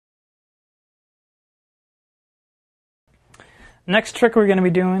Next trick we're going to be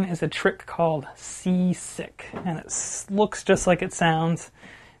doing is a trick called Seasick, and it looks just like it sounds.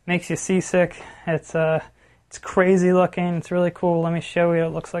 Makes you seasick. It's crazy looking. It's really cool. Let me show you what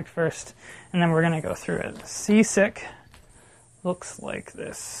it looks like first, and then we're going to go through it. Seasick looks like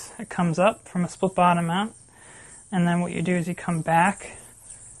this. It comes up from a split bottom mount, and then what you do is you come back,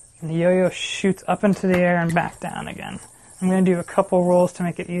 and the yo-yo shoots up into the air and back down again. I'm going to do a couple rolls to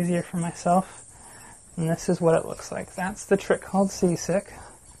make it easier for myself. And this is what it looks like. That's the trick called Seasick.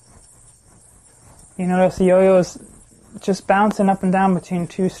 You notice the yo-yo is just bouncing up and down between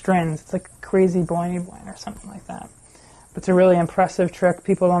two strings. It's like a crazy boing boing or something like that. But it's a really impressive trick.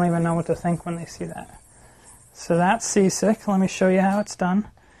 People don't even know what to think when they see that. So that's Seasick. Let me show you how it's done.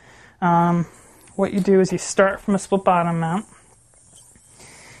 What you do is you start from a split bottom mount.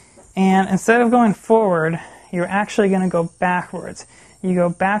 And instead of going forward, you're actually going to go backwards. You go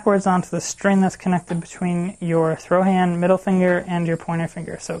backwards onto the string that's connected between your throw hand, middle finger, and your pointer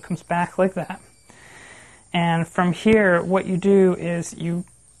finger. So it comes back like that. And from here, what you do is you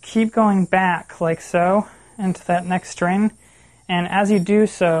keep going back like so into that next string. And as you do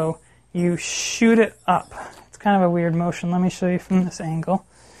so, you shoot it up. It's kind of a weird motion. Let me show you from this angle.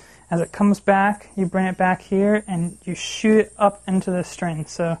 As it comes back, you bring it back here and you shoot it up into the string.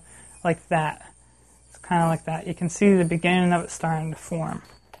 So like that. Kind of like that. You can see the beginning of it starting to form.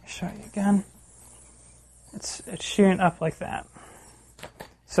 Let me show you again. It's shooting up like that.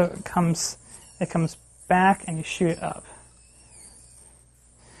 So it comes back and you shoot it up.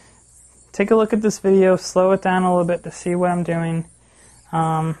 Take a look at this video, slow it down a little bit to see what I'm doing.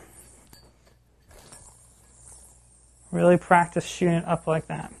 Really practice shooting it up like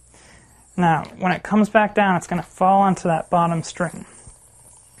that. Now, when it comes back down, it's going to fall onto that bottom string.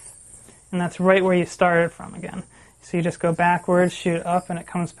 And that's right where you started from again. So you just go backwards, shoot it up, and it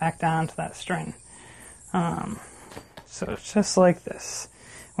comes back down to that string. So it's just like this.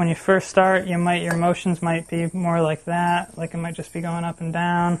 When you first start, your motions might be more like that, like it might just be going up and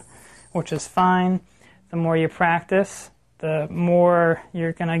down, which is fine. The more you practice, the more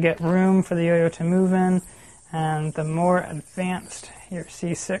you're going to get room for the yo-yo to move in, and the more advanced your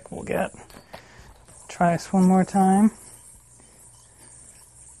Seasick will get. Try this one more time.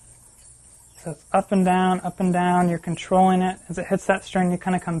 So it's up and down, you're controlling it. As it hits that string, you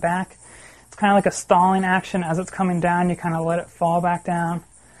kind of come back. It's kind of like a stalling action. As it's coming down, you kind of let it fall back down.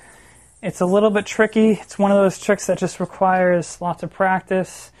 It's a little bit tricky. It's one of those tricks that just requires lots of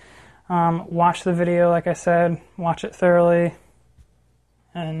practice. Watch the video, like I said. Watch it thoroughly.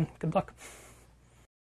 And good luck.